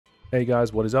Hey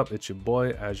guys, what is up? It's your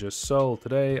boy Azure Soul.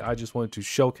 Today I just wanted to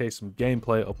showcase some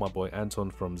gameplay of my boy Anton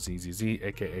from ZZZ,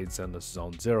 aka Zenless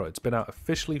Zone Zero. It's been out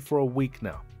officially for a week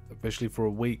now.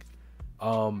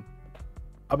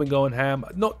 I've been going ham,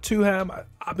 not too ham.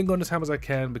 I've been going as ham as I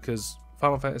can because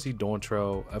Final Fantasy XIV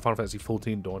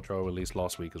Dawn Trail released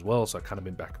last week as well, so I've kind of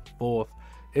been back and forth.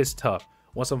 It's tough.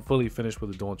 Once I'm fully finished with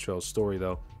the Dawn Trail story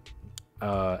though,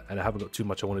 and I haven't got too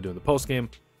much I want to do in the post game,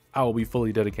 I will be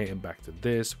fully dedicating back to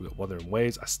this. We got Wuthering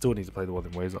Waves. I still need to play the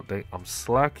Wuthering Waves update. I'm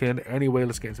slacking. Anyway,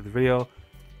 let's get into the video.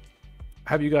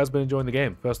 Have you guys been enjoying the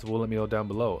game? First of all, let me know down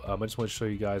below. I just want to show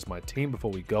you guys my team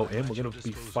before we go in. We're going to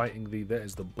be fighting there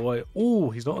is the boy. Ooh,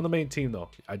 he's not on the main team though.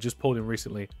 I just pulled him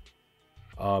recently.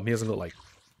 He hasn't got like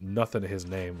nothing to his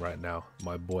name right now,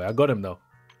 my boy. I got him though.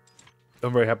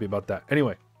 I'm very happy about that.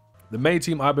 Anyway, the main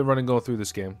team I've been running going through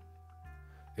this game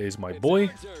is my boy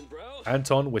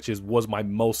Anton, which was my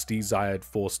most desired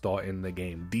 4-star in the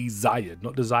game. Desired,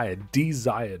 not desired,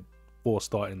 desired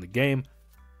 4-star in the game.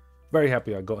 Very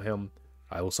happy I got him.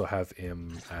 I also have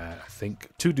him I think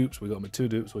 2 dupes. We got him at 2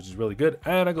 dupes, which is really good,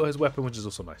 and I got his weapon, which is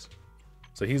also nice.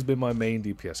 So he's been my main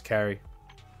DPS carry,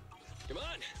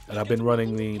 and I've been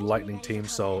running the lightning team.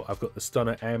 So I've got the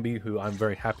stunner Ambi, who I'm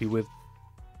very happy with.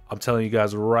 I'm telling you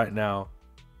guys right now,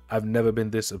 I've never been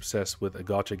this obsessed with a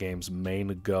gacha game's main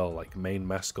girl, like main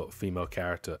mascot female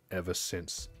character, ever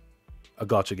since a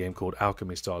gacha game called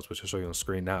Alchemy Stars, which I'll show you on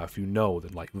screen now. If you know,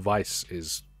 then like Vice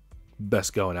is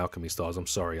best girl in Alchemy Stars. I'm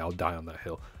sorry, I'll die on that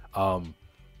hill.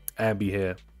 Ambi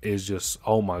here is just,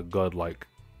 oh my god, like,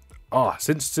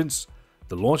 since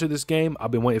the launch of this game,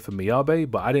 I've been waiting for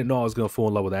Miyabe, but I didn't know I was gonna fall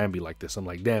in love with Ambi like this. I'm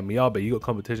like, damn, Miyabe, you got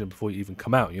competition before you even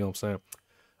come out, you know what I'm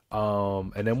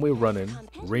saying? And then we're running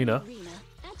Rena,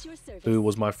 who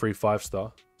was my free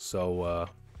 5-star. So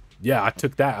yeah, I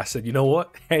took that. I said, you know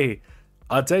what, hey,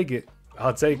 I'll take it.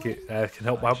 I can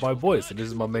help out my boys. So this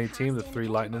is my main team, the 3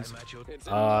 lightnings.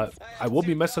 I will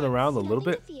be messing around a little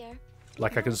bit,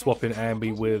 like I can swap in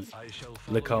Ambi with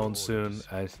Licon soon,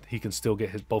 and he can still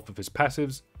get both of his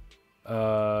passives,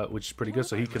 which is pretty good.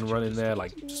 So he can run in there,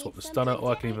 like just swap the stunner,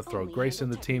 or I can even throw Grace in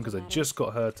the team because I just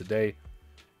got her today,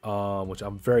 which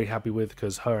I'm very happy with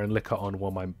because her and Licon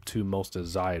were my 2 most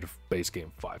desired base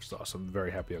game 5-stars. So I'm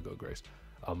very happy I got Grace.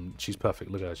 She's perfect.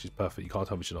 Look at her, she's perfect. You can't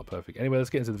tell me she's not perfect. Anyway, let's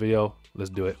get into the video.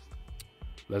 Let's do it.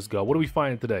 Let's go. What are we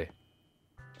fighting today?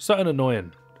 Something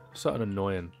annoying.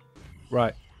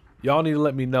 Right, y'all need to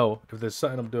let me know if there's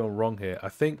something I'm doing wrong here. I'm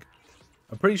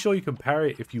pretty sure you can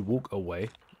parry it if you walk away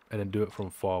and then do it from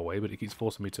far away, but it keeps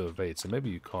forcing me to evade, so maybe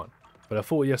you can't. But I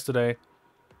fought it yesterday.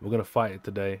 We're gonna fight it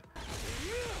today.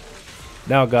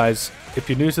 Now guys, if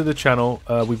you're new to the channel,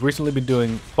 we've recently been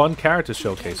doing fun character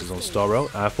showcases on Star Rail,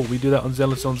 and I thought we'd do that on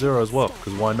Zenless Zone Zero as well,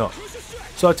 because why not?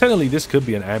 So technically this could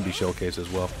be an Ambi showcase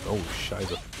as well. Oh,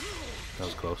 shiza. That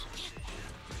was close.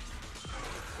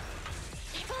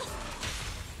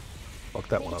 Fucked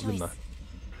that one up, didn't I?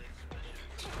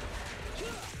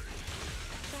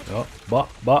 Oh, but.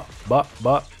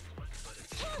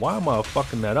 Why am I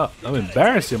fucking that up? I'm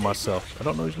embarrassing myself. I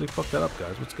don't usually fuck that up,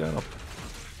 guys. What's going on?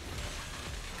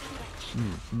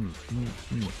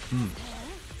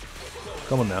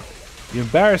 Come on now. You're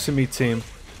embarrassing me, team.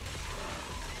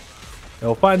 Now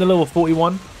we're fighting the level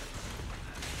 41.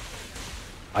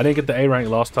 I didn't get the A rank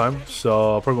last time,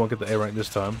 so I probably won't get the A rank this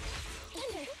time.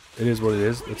 It is what it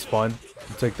is. It's fine.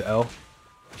 I'll take the L.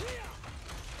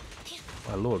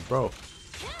 My lord, bro.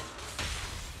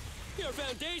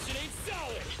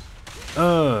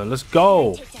 Let's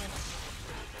go.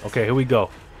 Okay, here we go.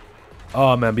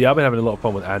 Oh man, but yeah, I've been having a lot of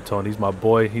fun with Anton. He's my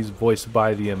boy. He's voiced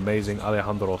by the amazing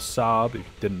Alejandro Saab. If you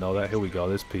didn't know that, here we go.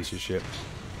 This piece of shit.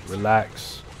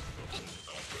 Relax.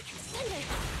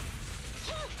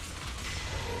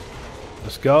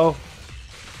 Let's go.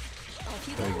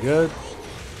 Very good.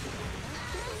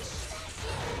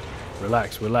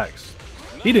 Relax.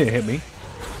 He didn't hit me.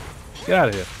 Get out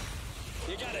of here.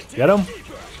 Get him.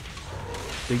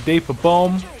 Dig deep for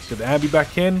bomb. Get the Ambi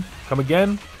back in. Come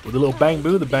again with a little bang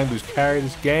boo. The bang boos carry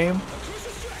this game.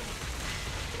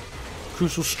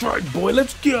 Crucial strike, boy.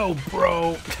 Let's go,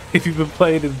 bro. If you've been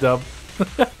playing in dub.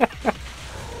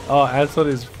 Oh, Anton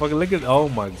is fucking. Look at. Oh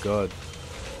my god.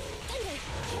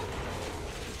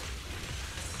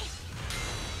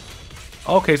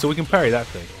 Okay, so we can parry that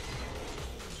thing.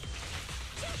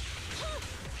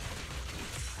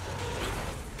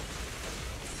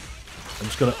 I'm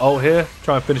just gonna ult here,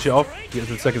 try and finish it off, get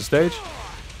to the second stage.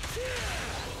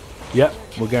 Yep,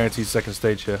 we'll guarantee second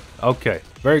stage here. Okay,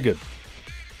 very good.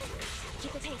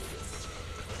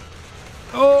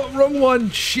 Oh, wrong one,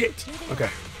 shit. Okay.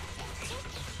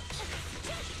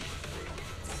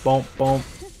 Bump, bump,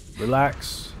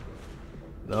 relax.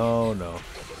 No, no.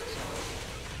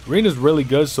 Rena's really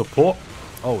good support.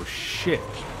 Oh, shit.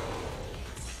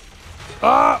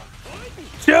 Ah!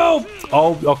 Chill!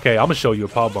 Oh, okay. I'm gonna show you a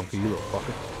power bunker, you little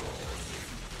fucker.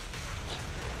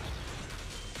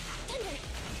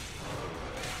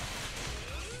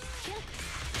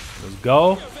 Let's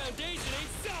go.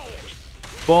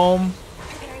 Boom.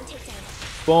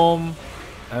 Boom.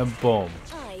 And boom.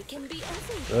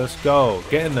 Let's go.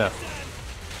 Get in there.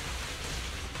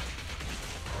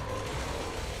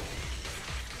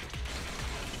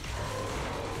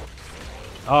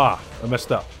 Ah, I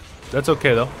messed up. That's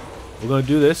okay though. We're gonna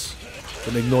do this.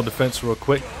 Gonna ignore defense real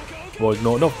quick. Well,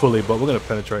 ignore not fully, but we're gonna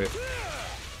penetrate it.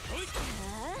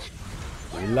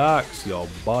 Relax, your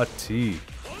body.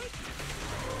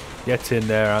 Get in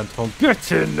there, Anton.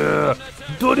 Get in there.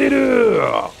 Do it.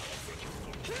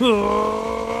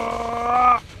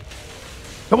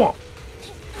 Come on.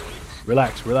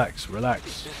 Relax, relax,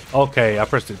 relax. Okay, I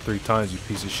pressed it 3 times, you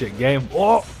piece of shit game.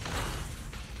 Oh.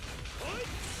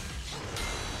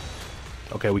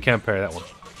 Okay, we can't parry that one.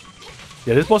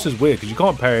 Yeah, this boss is weird because you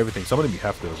can't parry everything. Some of them you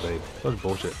have to evade. That's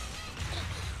bullshit.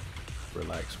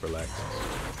 Relax, relax.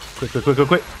 Quick, quick, quick, quick,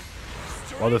 quick.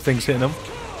 All the things hitting them.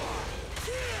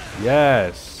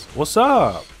 Yes. What's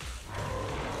up?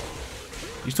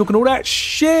 You talking all that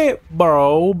shit,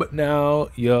 bro, but now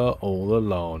you're all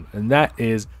alone. And that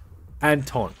is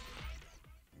Anton.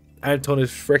 Anton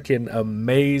is freaking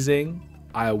amazing.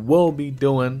 I will be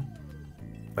doing...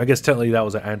 I guess technically that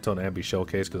was an Anton Ambi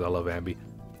showcase because I love Ambi.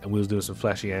 And we was doing some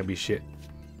flashy Ambi shit.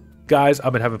 Guys,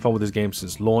 I've been having fun with this game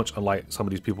since launch, unlike some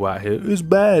of these people out here. It's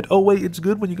bad. Oh wait, it's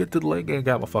good when you get to the late game.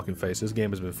 Got my fucking face. This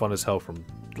game has been fun as hell from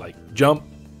like jump.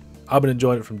 I've been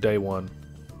enjoying it from day one.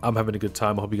 I'm having a good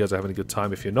time. I hope you guys are having a good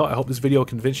time. If you're not, I hope this video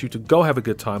convinced you to go have a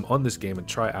good time on this game and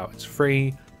try it out. It's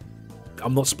free.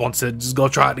 I'm not sponsored. Just go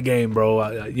try out the game,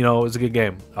 bro. You know, it's a good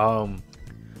game.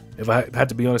 If I had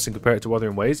to be honest and compare it to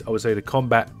Wuthering Waves, I would say the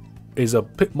combat is a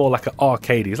bit more like an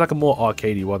arcadey. It's like a more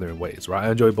arcadey Wuthering Waves, right? I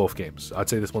enjoy both games. I'd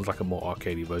say this one's like a more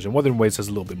arcadey version. Wuthering Waves has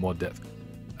a little bit more depth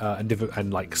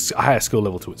and like a higher skill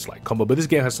level to its like combo. But this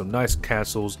game has some nice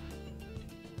cancels.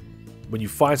 When you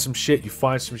find some shit, you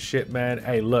find some shit, man.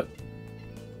 Hey, look.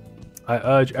 I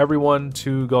urge everyone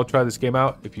to go try this game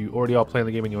out. If you already are playing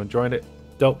the game and you're enjoying it,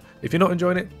 dope. If you're not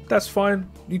enjoying it, that's fine.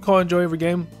 You can't enjoy every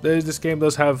game. This game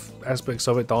does have aspects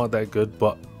of it that aren't that good,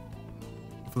 but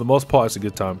for the most part, it's a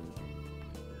good time.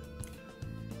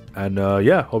 And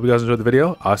yeah, hope you guys enjoyed the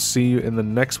video. I'll see you in the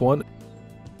next one.